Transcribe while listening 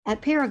At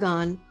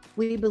Paragon,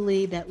 we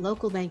believe that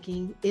local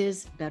banking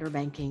is better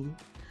banking.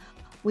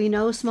 We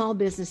know small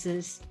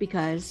businesses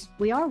because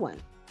we are one,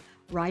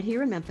 right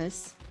here in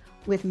Memphis,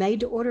 with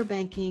made-to-order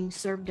banking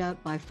served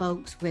up by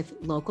folks with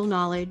local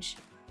knowledge,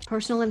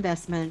 personal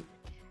investment,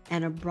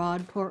 and a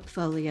broad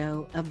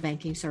portfolio of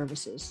banking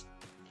services.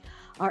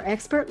 Our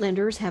expert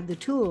lenders have the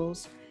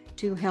tools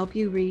to help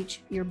you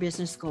reach your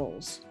business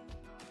goals,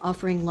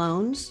 offering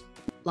loans,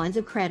 lines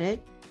of credit,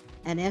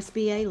 and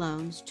SBA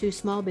loans to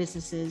small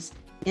businesses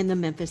in the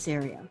Memphis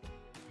area.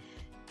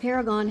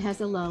 Paragon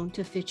has a loan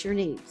to fit your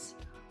needs,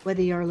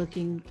 whether you're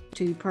looking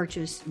to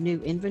purchase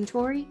new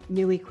inventory,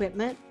 new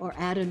equipment, or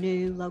add a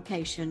new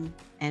location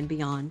and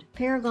beyond.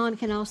 Paragon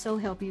can also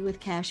help you with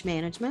cash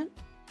management,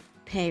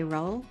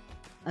 payroll,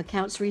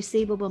 accounts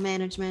receivable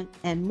management,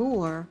 and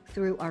more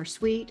through our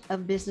suite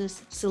of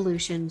business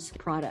solutions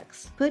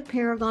products. Put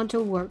Paragon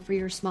to work for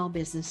your small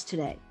business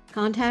today.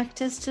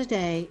 Contact us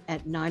today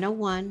at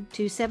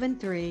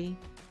 901-273-2900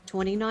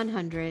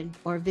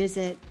 or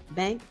visit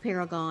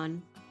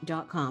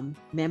bankparagon.com.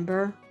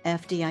 Member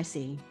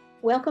FDIC.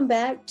 Welcome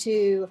back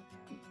to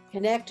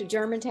Connect to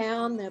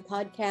Germantown, the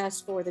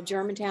podcast for the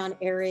Germantown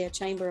Area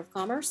Chamber of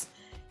Commerce.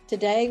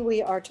 Today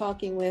we are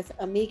talking with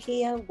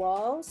Amikia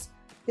Walls,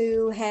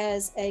 who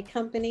has a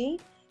company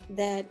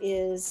that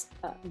is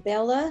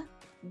Bella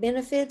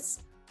Benefits,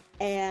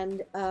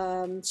 and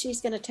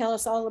she's going to tell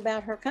us all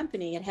about her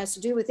company. It has to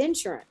do with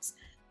insurance.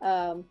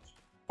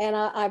 And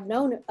I've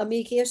known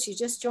Amikia. She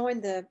just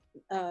joined the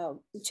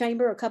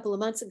chamber a couple of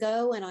months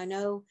ago, and I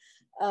know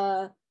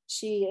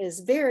she is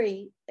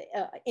very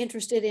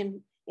interested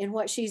in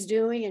what she's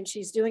doing, and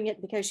she's doing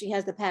it because she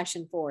has the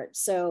passion for it.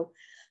 So,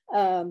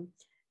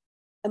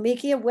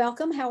 Amikia,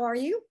 welcome. How are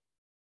you?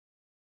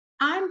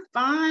 I'm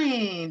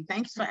fine.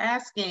 Thanks for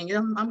asking.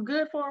 I'm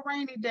good for a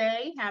rainy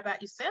day. How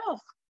about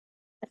yourself?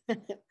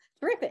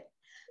 Terrific.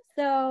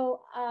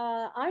 So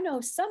I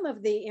know some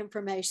of the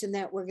information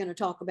that we're going to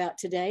talk about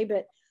today,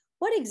 but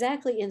what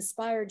exactly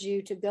inspired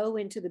you to go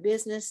into the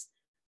business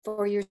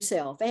for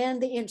yourself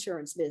and the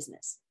insurance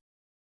business?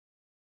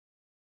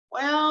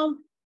 Well,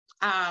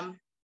 I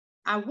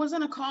was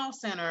in a call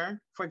center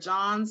for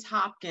Johns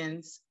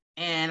Hopkins,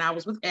 and I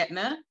was with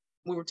Aetna.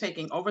 We were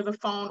taking over the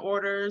phone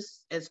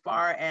orders as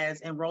far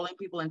as enrolling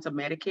people into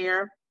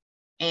Medicare.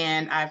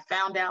 And I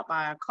found out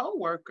by a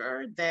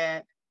coworker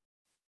that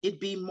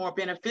it'd be more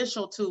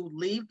beneficial to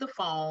leave the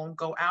phone,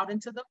 go out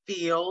into the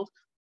field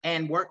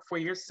and work for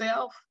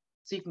yourself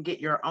so you can get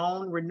your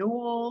own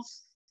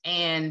renewals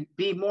and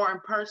be more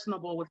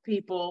impersonable with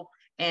people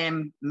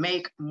and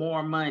make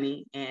more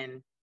money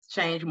and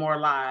change more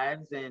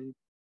lives. And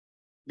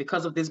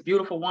because of this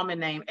beautiful woman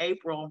named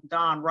April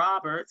Dawn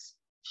Roberts,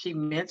 she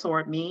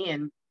mentored me,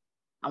 and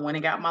I went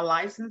and got my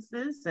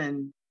licenses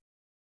and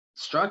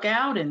struck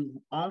out and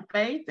on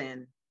faith,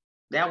 and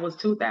that was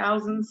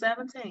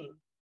 2017.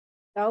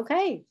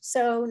 Okay,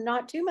 so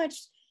not too much,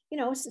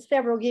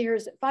 several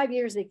years, 5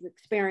 years of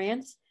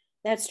experience.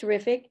 That's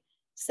terrific.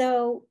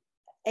 So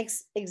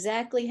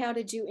exactly how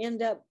did you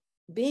end up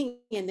being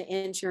in the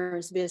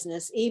insurance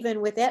business,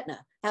 even with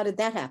Aetna? How did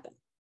that happen?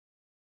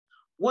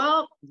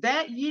 Well,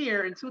 that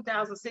year in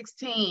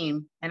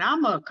 2016, and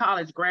I'm a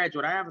college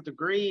graduate, I have a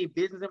degree,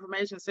 business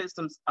information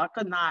systems. I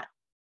could not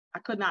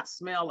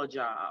smell a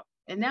job.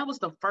 And that was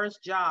the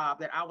first job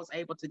that I was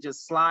able to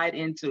just slide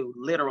into,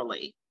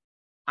 literally.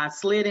 I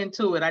slid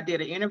into it. I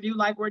did an interview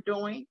like we're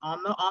doing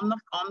on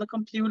the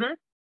computer,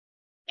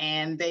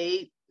 and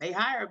they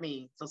hired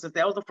me. So since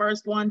that was the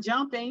first one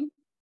jumping,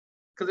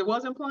 because it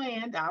wasn't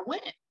planned, I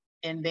went.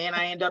 And then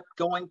I ended up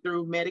going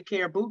through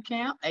Medicare boot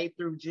camp, A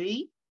through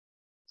G.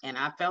 And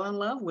I fell in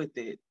love with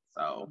it.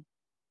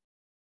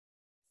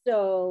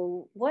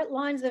 So what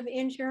lines of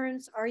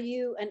insurance are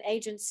you an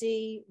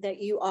agency that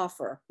you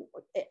offer?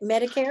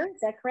 Medicare, is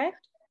that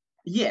correct?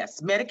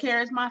 Yes,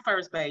 Medicare is my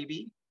first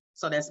baby.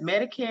 So that's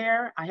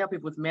Medicare. I help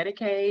people with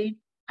Medicaid.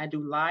 I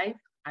do life.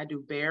 I do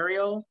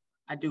burial.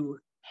 I do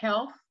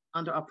health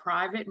under a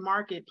private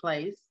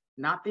marketplace,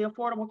 not the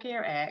Affordable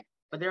Care Act,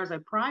 but there's a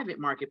private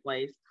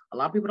marketplace a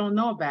lot of people don't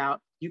know about.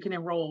 You can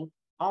enroll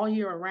all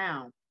year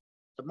around.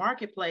 The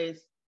marketplace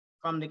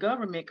from the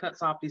government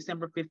cuts off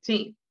December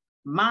 15th.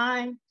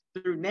 Mine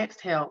through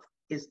Next Health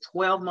is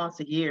 12 months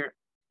a year,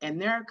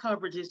 and their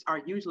coverages are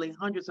usually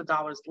hundreds of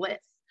dollars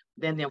less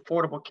than the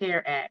Affordable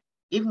Care Act,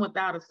 even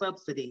without a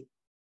subsidy.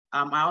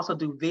 I also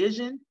do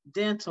vision,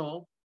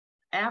 dental,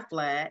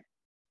 Aflac,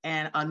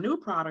 and a new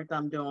product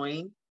I'm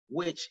doing,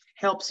 which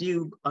helps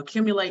you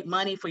accumulate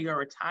money for your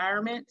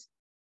retirement.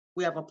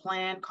 We have a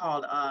plan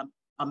called $1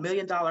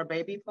 Million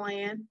Baby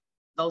Plan.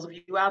 Those of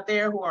you out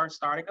there who are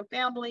starting a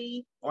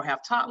family or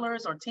have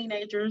toddlers or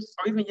teenagers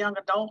or even young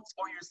adults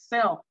or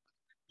yourself,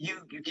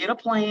 you get a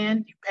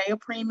plan, you pay a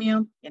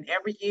premium, and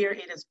every year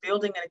it is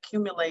building and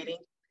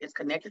accumulating. It's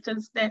connected to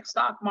the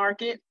stock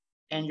market,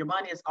 and your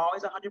money is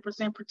always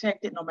 100%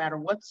 protected no matter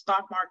what the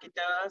stock market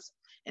does.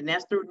 And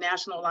that's through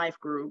National Life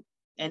Group,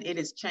 and it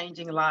is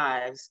changing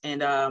lives.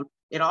 And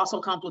it also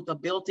comes with a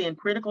built-in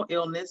critical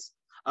illness,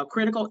 a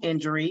critical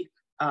injury.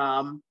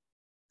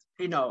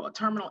 a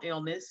terminal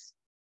illness.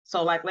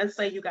 So like, let's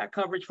say you got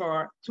coverage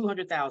for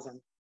 200,000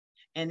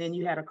 and then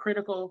you had a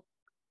critical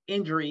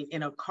injury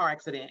in a car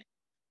accident.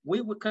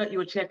 We would cut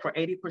you a check for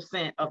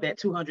 80% of that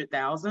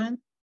 200,000.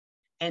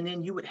 And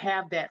then you would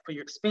have that for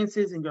your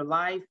expenses and your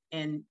life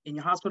and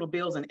your hospital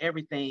bills and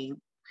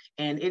everything.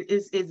 And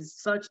it's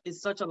such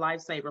a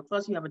lifesaver.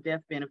 Plus you have a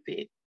death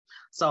benefit.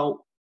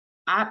 So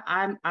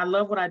I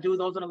love what I do.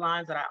 Those are the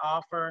lines that I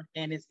offer,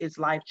 and it's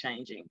life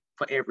changing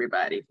for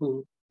everybody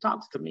who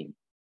talks to me.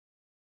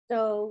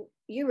 So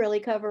you really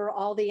cover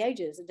all the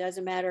ages. It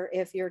doesn't matter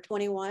if you're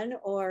 21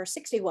 or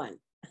 61.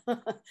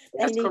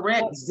 That's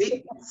correct.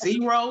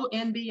 Zero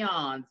and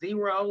beyond.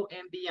 Zero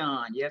and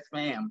beyond. Yes,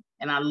 ma'am.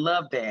 And I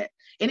love that.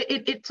 And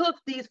it took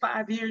these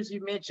 5 years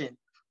you mentioned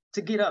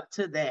to get up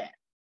to that.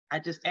 I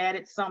just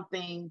added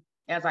something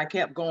as I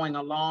kept going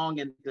along,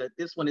 and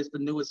this one is the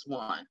newest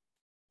one.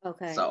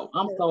 Okay. So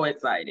I'm so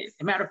excited. As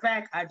a matter of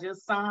fact, I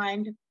just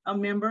signed a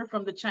member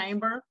from the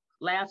chamber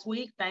last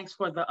week. Thanks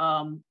for the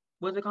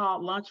what's it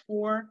called? Lunch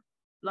for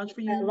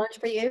you. Lunch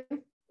for you.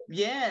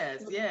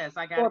 Yes.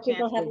 I got 4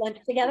 people have lunch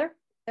together.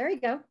 There you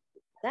go.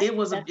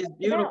 It's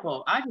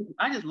beautiful. I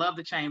just love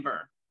the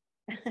chamber.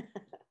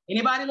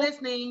 Anybody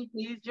listening,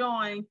 please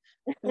join.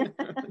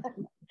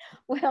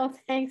 Well,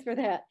 thanks for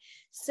that.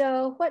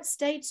 So what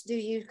states do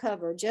you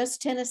cover?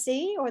 Just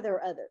Tennessee, or there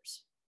are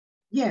others?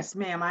 Yes,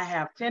 ma'am. I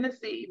have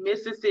Tennessee,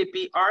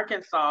 Mississippi,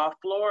 Arkansas,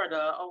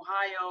 Florida,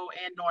 Ohio,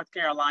 and North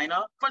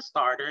Carolina for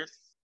starters.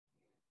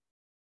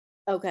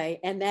 Okay.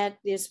 And that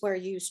is where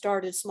you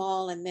started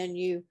small and then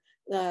you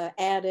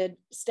added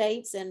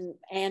states and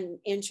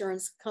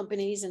insurance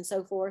companies and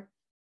so forth.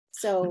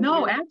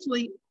 So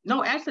actually,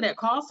 that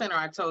call center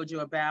I told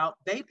you about,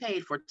 they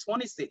paid for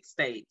 26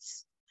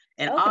 states.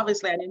 And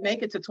obviously I didn't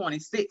make it to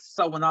 26.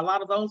 So when a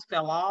lot of those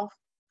fell off,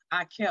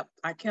 I kept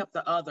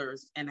the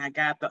others, and I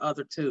got the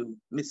other two,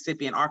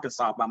 Mississippi and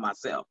Arkansas, by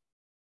myself.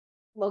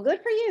 Well,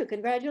 good for you.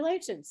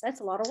 Congratulations. That's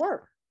a lot of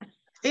work.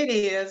 It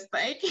is.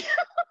 Thank you. It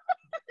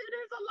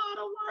is a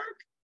lot of work.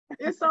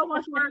 It's so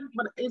much work,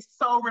 but it's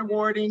so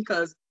rewarding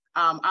because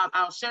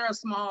I'll share a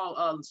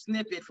small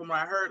snippet from what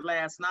I heard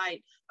last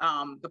night.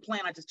 The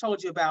plan I just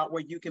told you about,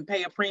 where you can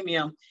pay a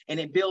premium and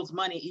it builds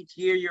money each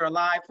year you're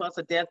alive, plus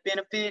a death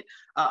benefit.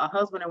 A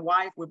husband and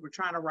wife, we were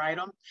trying to write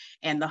them,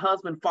 and the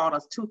husband fought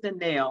us tooth and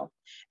nail.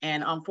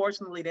 And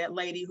unfortunately, that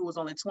lady who was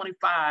only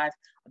 25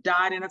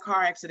 died in a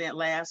car accident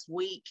last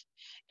week.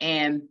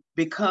 And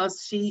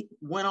because she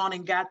went on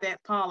and got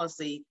that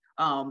policy,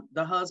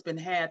 the husband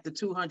had the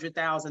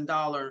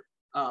 $200,000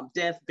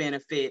 death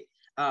benefit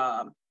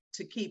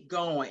to keep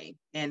going.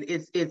 And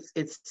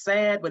it's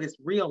sad, but it's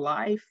real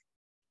life.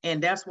 And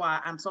that's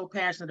why I'm so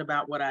passionate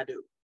about what I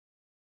do.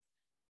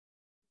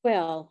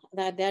 Well,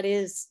 that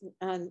is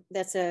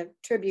that's a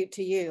tribute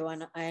to you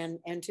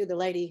and to the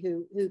lady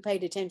who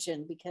paid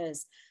attention,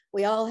 because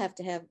we all have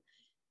to have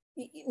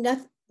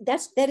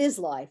that is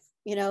life.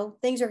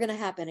 Things are going to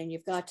happen, and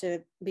you've got to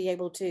be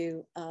able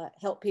to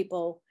help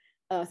people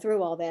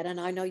through all that. And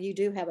I know you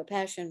do have a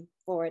passion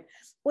for it.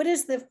 What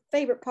is the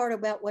favorite part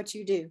about what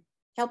you do?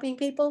 Helping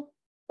people?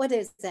 What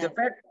is that?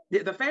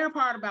 The favorite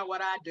part about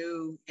what I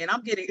do, and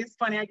it's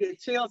funny, I get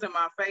chills in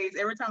my face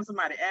every time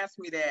somebody asks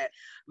me that.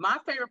 My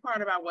favorite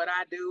part about what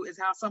I do is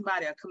how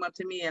somebody will come up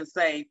to me and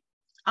say,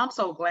 I'm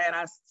so glad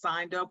I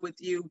signed up with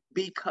you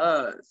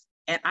because,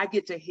 and I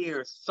get to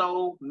hear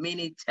so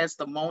many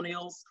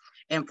testimonials.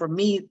 And for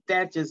me,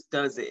 that just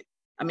does it.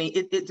 I mean,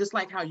 it just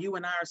like how you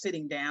and I are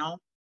sitting down,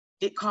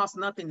 it costs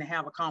nothing to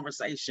have a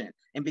conversation.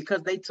 And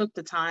because they took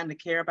the time to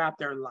care about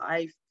their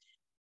life,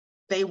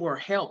 they were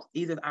helped.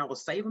 Either I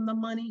was saving the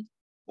money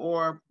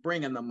or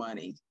bringing the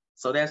money.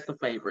 So that's the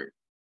favorite.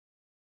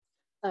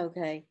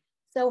 Okay.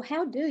 So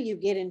how do you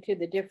get into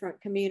the different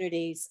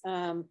communities?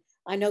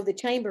 I know the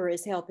chamber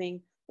is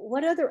helping.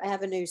 What other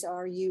avenues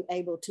are you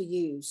able to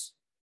use?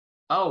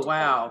 Oh,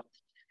 wow.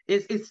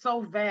 It's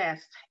so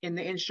vast in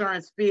the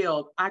insurance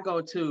field. I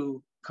go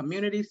to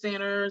community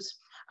centers.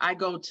 I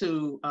go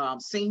to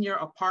senior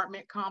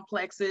apartment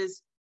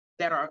complexes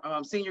that are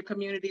senior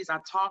communities. I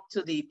talk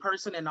to the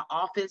person in the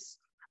office.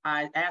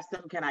 I ask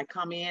them, can I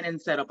come in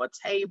and set up a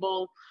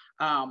table?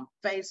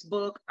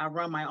 Facebook, I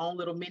run my own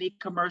little mini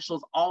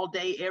commercials all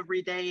day,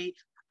 every day.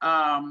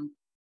 I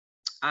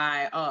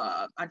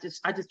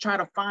just try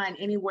to find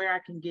anywhere I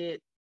can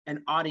get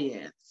an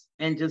audience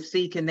and just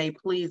see, can they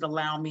please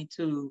allow me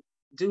to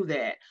do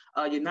that?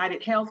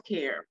 United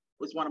Healthcare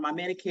was one of my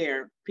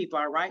Medicare people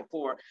I write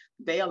for.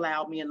 They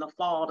allowed me in the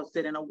fall to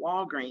sit in a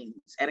Walgreens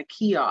at a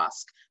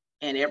kiosk,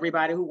 and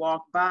everybody who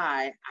walked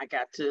by, I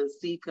got to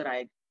see, could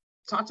I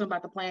talk to them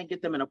about the plan,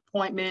 get them an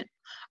appointment.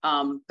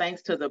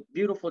 Thanks to the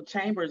beautiful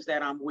chambers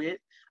that I'm with,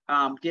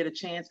 get a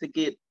chance to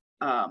get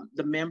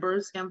the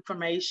members'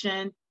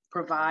 information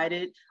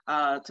provided,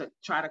 to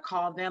try to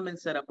call them and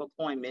set up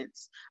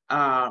appointments.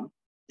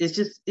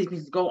 It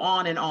can go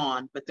on and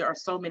on, but there are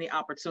so many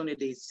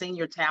opportunities.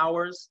 Senior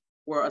towers,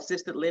 where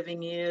assisted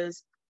living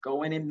is,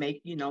 go in and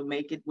make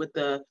it with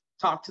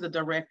talk to the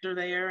director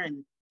there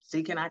and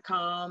see, can I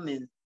come?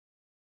 And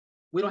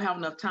we don't have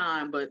enough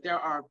time, but there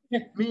are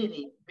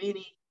many,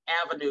 many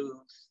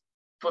avenues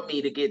for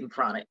me to get in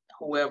front of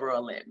whoever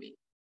will let me.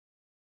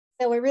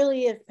 So it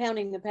really is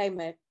pounding the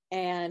pavement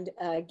and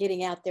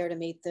getting out there to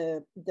meet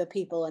the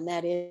people. And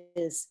that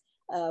is,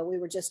 we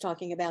were just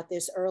talking about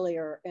this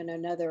earlier in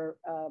another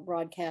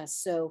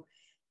broadcast. So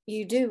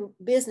you do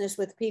business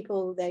with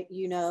people that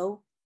you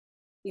know,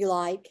 you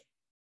like,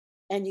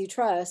 and you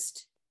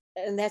trust.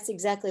 And that's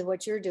exactly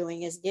what you're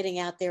doing, is getting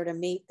out there to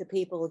meet the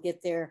people,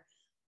 get their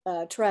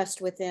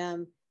trust with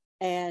them.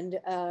 And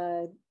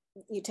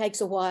it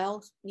takes a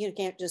while. You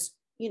can't just,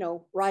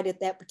 right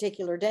at that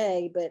particular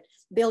day, but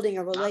building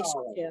a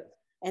relationship.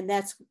 And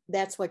that's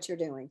what you're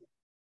doing.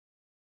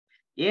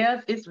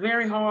 Yes, it's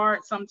very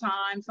hard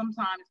sometimes.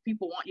 Sometimes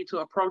people want you to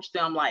approach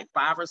them like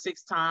 5 or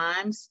 6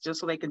 times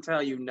just so they can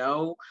tell you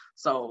no.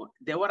 So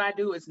then what I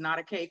do is not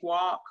a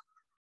cakewalk,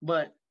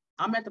 but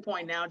I'm at the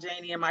point now,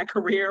 Janie, in my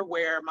career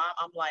where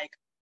I'm like,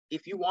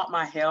 if you want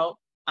my help,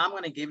 I'm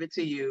going to give it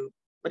to you.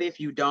 But if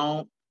you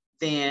don't,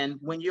 then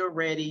when you're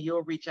ready,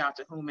 you'll reach out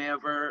to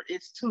whomever.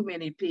 It's too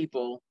many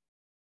people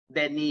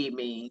that need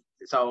me.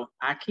 So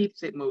I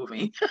keeps it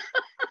moving.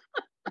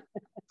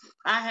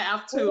 I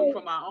have to,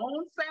 for my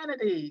own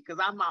sanity,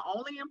 because I'm my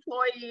only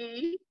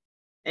employee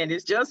and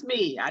it's just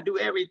me. I do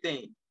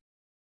everything.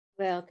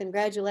 Well,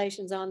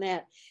 congratulations on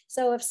that.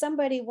 So if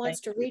somebody wants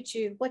to reach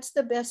you, what's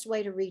the best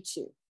way to reach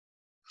you?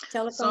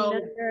 Telephone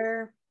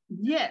number?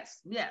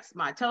 Yes.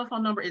 My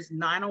telephone number is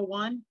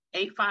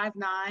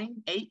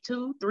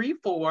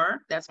 901-859-8234.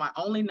 That's my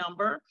only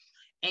number.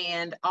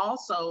 And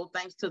also,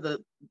 thanks to the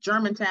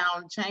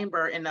Germantown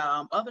Chamber and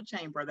other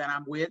chamber that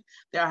I'm with,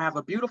 I have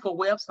a beautiful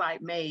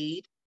website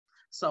made.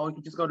 So you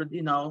can just go to,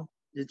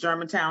 the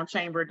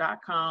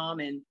germantownchamber.com,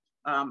 and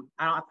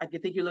I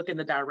think you look in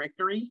the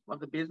directory of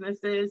the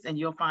businesses and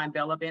you'll find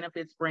Bella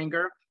Benefits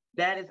Bringer.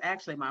 That is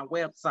actually my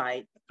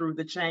website through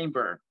the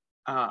chamber.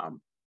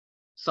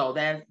 So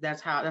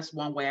that's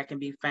one way I can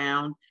be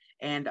found.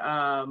 And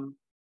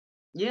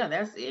yeah,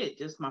 that's it.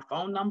 Just my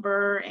phone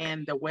number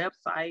and the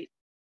website.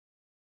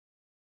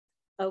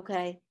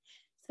 Okay.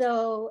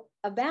 So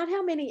about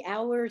how many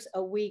hours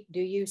a week do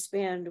you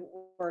spend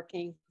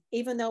working?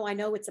 Even though I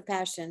know it's a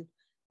passion,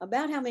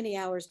 about how many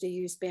hours do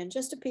you spend,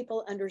 just so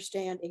people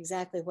understand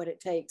exactly what it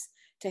takes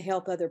to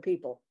help other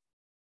people?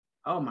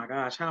 Oh my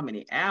gosh, how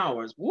many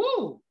hours?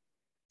 Woo!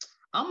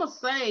 I'm going to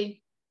say,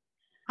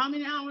 how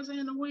many hours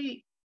in a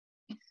week?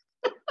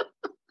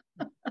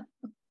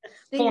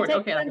 40.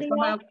 Okay, let me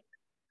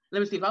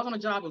see. If I was on a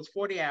job, it was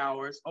 40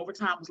 hours.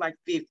 Overtime was like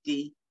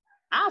 50.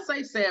 I'll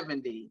say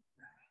 70.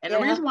 And the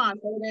reason why I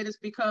say that is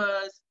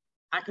because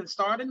I can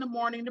start in the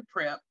morning to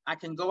prep. I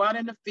can go out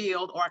in the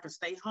field, or I can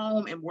stay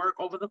home and work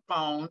over the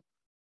phone.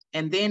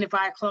 And then if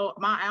I close,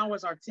 my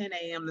hours are 10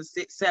 a.m. to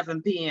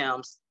 7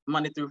 p.m.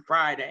 Monday through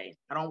Friday.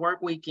 I don't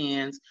work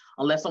weekends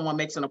unless someone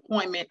makes an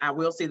appointment. I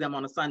will see them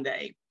on a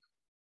Sunday.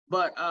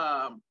 But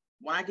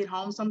when I get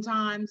home,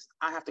 sometimes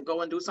I have to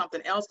go and do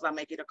something else because I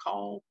may get a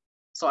call.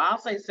 So I'll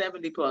say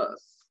 70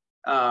 plus.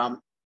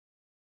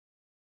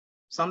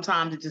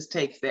 Sometimes it just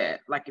takes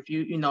that. Like if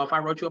if I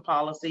wrote you a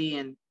policy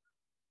and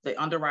the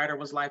underwriter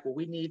was like, well,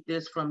 we need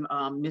this from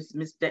Miss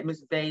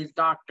Day's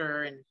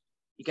doctor, and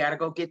you got to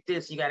go get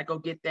this, you got to go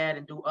get that,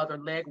 and do other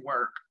leg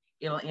work.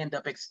 It'll end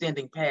up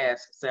extending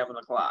past 7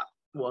 o'clock.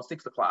 Well,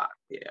 6 o'clock.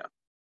 Yeah.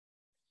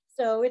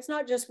 So it's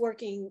not just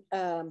working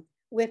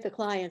with the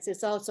clients,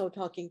 it's also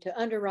talking to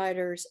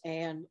underwriters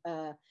and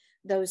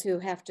those who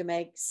have to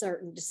make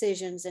certain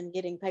decisions and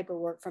getting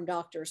paperwork from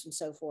doctors and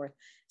so forth.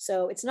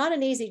 So it's not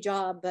an easy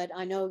job, but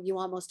I know you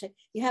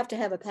have to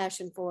have a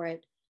passion for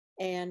it.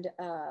 And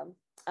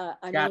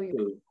I know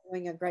you're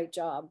doing a great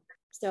job.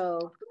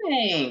 So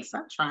thanks.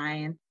 I'm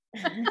trying.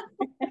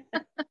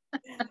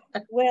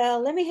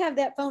 Well, let me have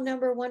that phone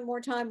number one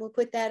more time. We'll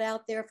put that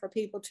out there for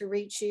people to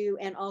reach you,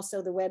 and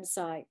also the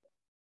website.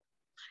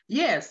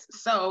 Yes.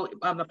 So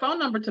the phone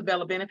number to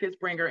Bella Benefits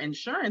Bringer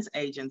Insurance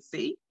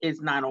Agency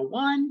is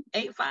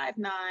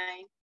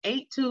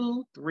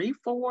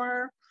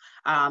 901-859-8234.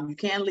 You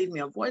can leave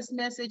me a voice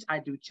message. I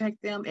do check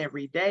them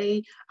every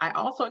day. I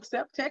also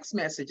accept text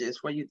messages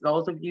for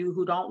those of you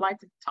who don't like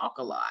to talk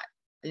a lot.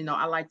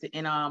 I like to,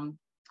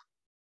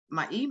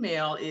 my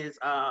email is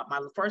my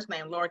first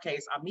name,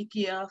 lowercase,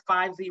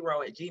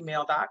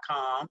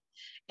 amikia50@gmail.com.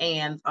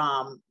 And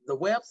the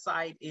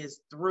website is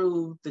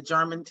through it's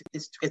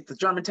the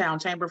Germantown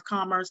Chamber of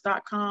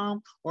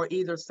Commerce.com or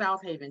either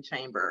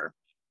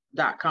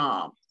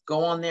Southaven-chamber.com.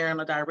 Go on there in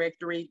the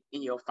directory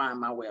and you'll find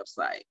my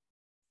website.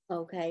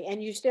 Okay.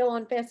 And you still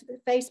on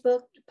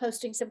Facebook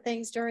posting some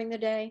things during the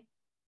day?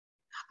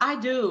 I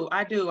do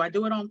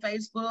it on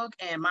Facebook,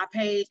 and my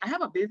page, I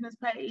have a business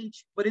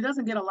page, but it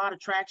doesn't get a lot of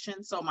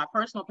traction. So my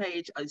personal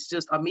page is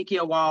just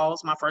Amikia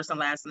Walls, my first and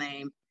last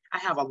name. I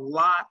have a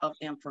lot of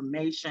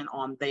information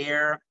on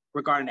there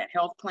regarding that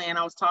health plan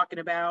I was talking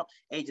about,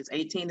 ages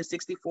 18 to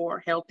 64,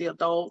 healthy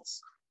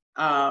adults.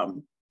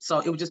 So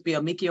it would just be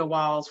Amikia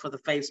Walls for the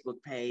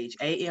Facebook page,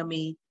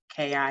 AMEKIA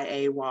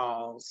KIA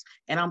Walls,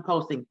 and I'm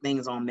posting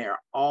things on there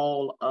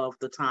all of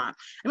the time.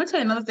 Let me tell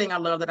you another thing I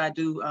love that I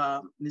do,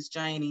 Miss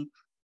Janie.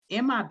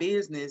 In my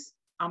business,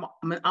 I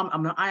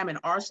am an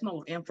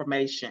arsenal of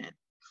information.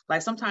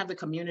 Like sometimes the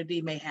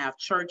community may have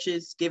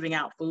churches giving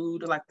out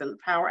food, like the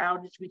power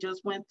outage we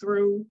just went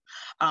through.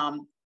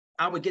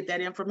 I would get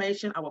that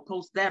information. I would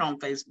post that on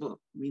Facebook.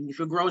 I mean, if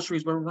your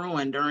groceries were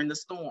ruined during the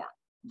storm,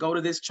 go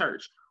to this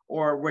church,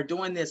 or we're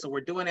doing this, or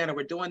we're doing that, or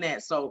we're doing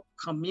that. So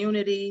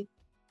community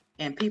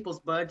and people's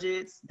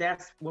budgets,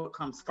 that's what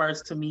comes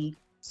first to me.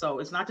 So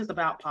it's not just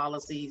about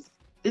policies.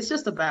 It's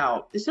just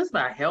about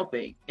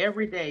helping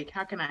every day.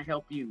 How can I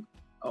help you?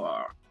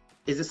 Or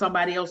is it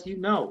somebody else you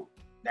know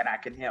that I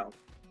can help?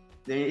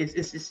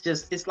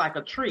 It's like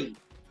a tree.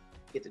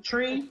 Get the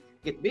tree,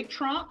 get the big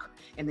trunk,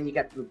 and then you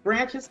got the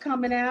branches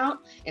coming out,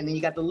 and then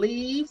you got the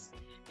leaves,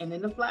 and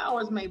then the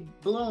flowers may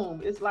bloom.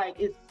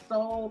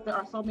 There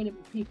are so many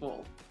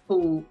people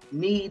who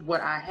need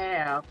what I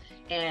have,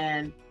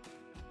 and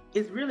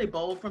it's really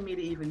bold for me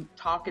to even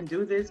talk and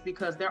do this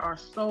because there are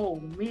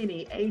so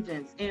many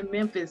agents in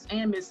Memphis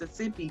and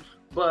Mississippi,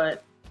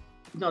 but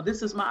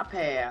this is my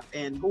path,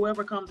 and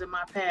whoever comes in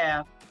my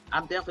path,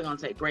 I'm definitely going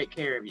to take great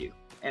care of you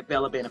at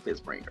Bella Benefits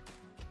Bringer.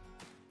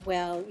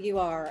 Well, you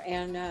are,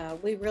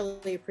 and we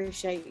really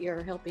appreciate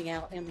your helping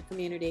out in the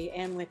community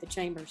and with the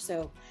chamber.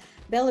 So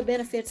Bella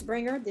Benefits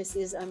Bringer, this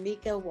is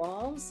Amika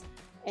Walls,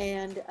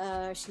 and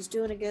she's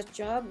doing a good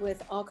job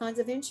with all kinds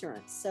of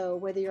insurance. So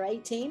whether you're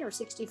 18 or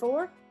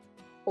 64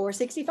 or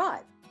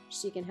 65,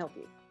 she can help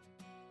you.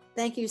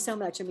 Thank you so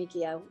much,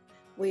 Amika.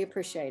 We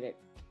appreciate it.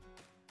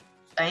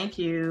 Thank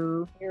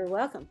you. You're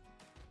welcome.